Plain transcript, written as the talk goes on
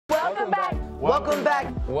Welcome back. Welcome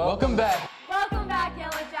back. Welcome back. Welcome back,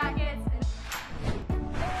 Yellow Jackets.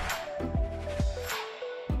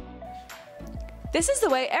 This is the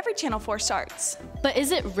way every Channel 4 starts. But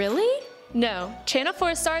is it really? No, Channel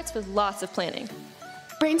 4 starts with lots of planning.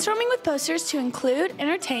 Brainstorming with posters to include,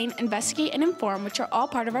 entertain, investigate, and inform, which are all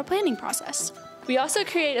part of our planning process. We also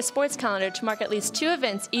create a sports calendar to mark at least 2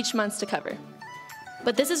 events each month to cover.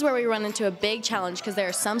 But this is where we run into a big challenge because there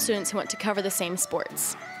are some students who want to cover the same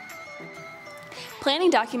sports.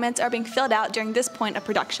 Planning documents are being filled out during this point of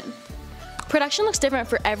production. Production looks different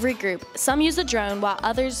for every group. Some use a drone while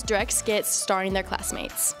others direct skits starring their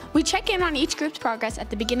classmates. We check in on each group's progress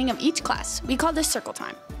at the beginning of each class. We call this circle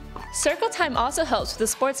time. Circle time also helps with the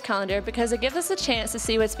sports calendar because it gives us a chance to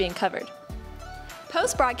see what's being covered.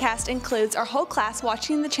 Post-broadcast includes our whole class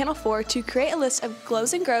watching the Channel 4 to create a list of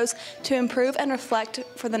glows and grows to improve and reflect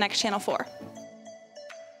for the next Channel 4.